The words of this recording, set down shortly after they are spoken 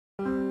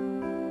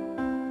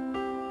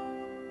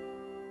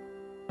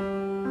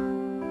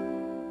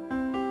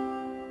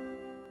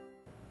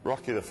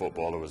Rocky the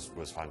footballer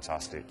was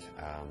fantastic.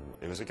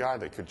 He was a guy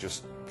that could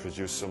just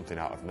produce something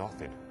out of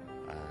nothing,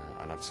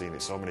 and I've seen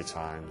it so many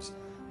times.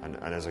 And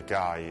as a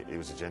guy, he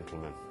was a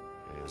gentleman.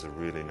 He was a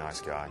really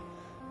nice guy,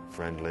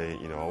 friendly,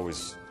 you know,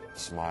 always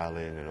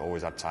smiling and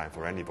always had time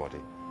for anybody.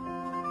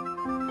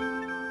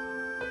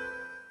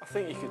 I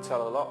think you could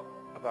tell a lot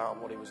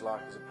about what he was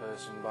like as a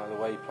person by the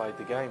way he played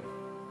the game.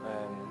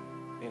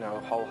 You know,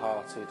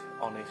 wholehearted,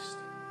 honest,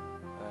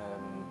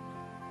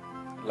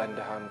 lend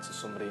a hand to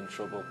somebody in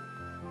trouble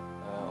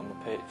on the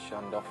pitch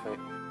and off it.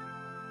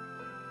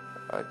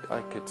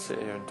 I could sit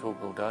here and talk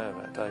all day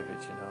about David,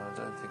 you know. I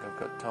don't think I've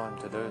got time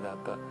to do that,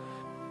 but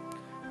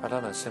I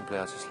don't know, simply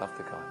I just love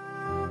the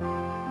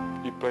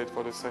guy. He played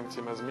for the same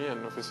team as me,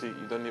 and obviously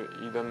he done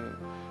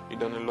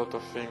a lot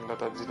of things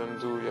that I didn't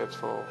do yet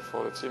for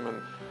the team,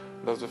 and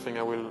that's the thing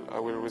I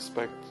will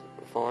respect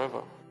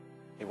forever.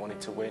 He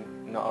wanted to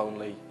win, not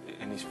only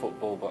in his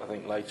football, but I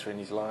think later in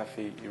his life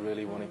he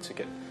really wanted to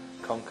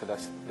conquer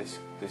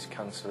this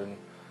cancer, and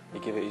he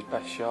gave it his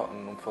best shot,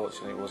 and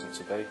unfortunately it wasn't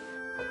to be.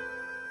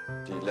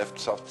 He left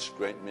such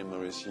great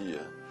memories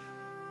here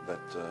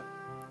that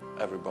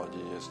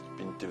everybody has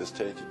been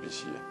devastated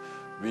this year.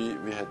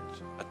 We had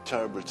a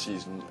terrible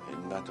season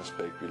in that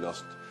aspect. We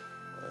lost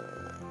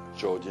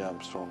Geordie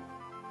Armstrong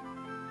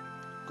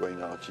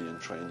going out here and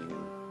training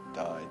and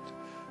died.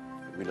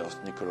 We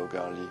lost Nicolo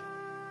Galli,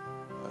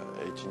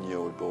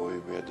 18-year-old boy.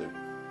 We had a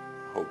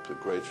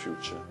great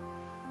future.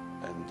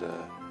 And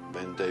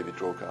then David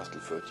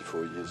Rockastle,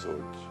 34 years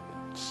old.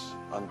 It's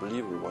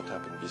unbelievable what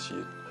happened this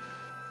year.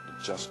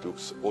 It just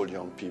looks all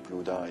young people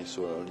who die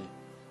so early,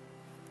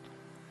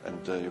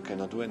 and you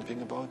cannot do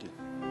anything about it.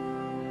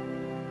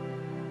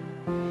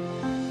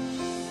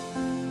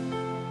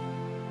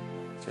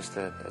 Just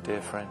a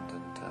dear friend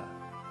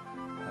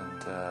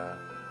and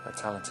a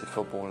talented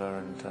footballer,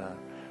 and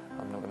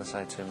I'm not going to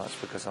say too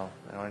much because I'll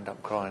end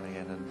up crying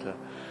again. And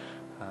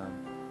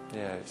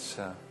yeah, it's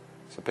a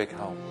big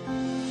hole.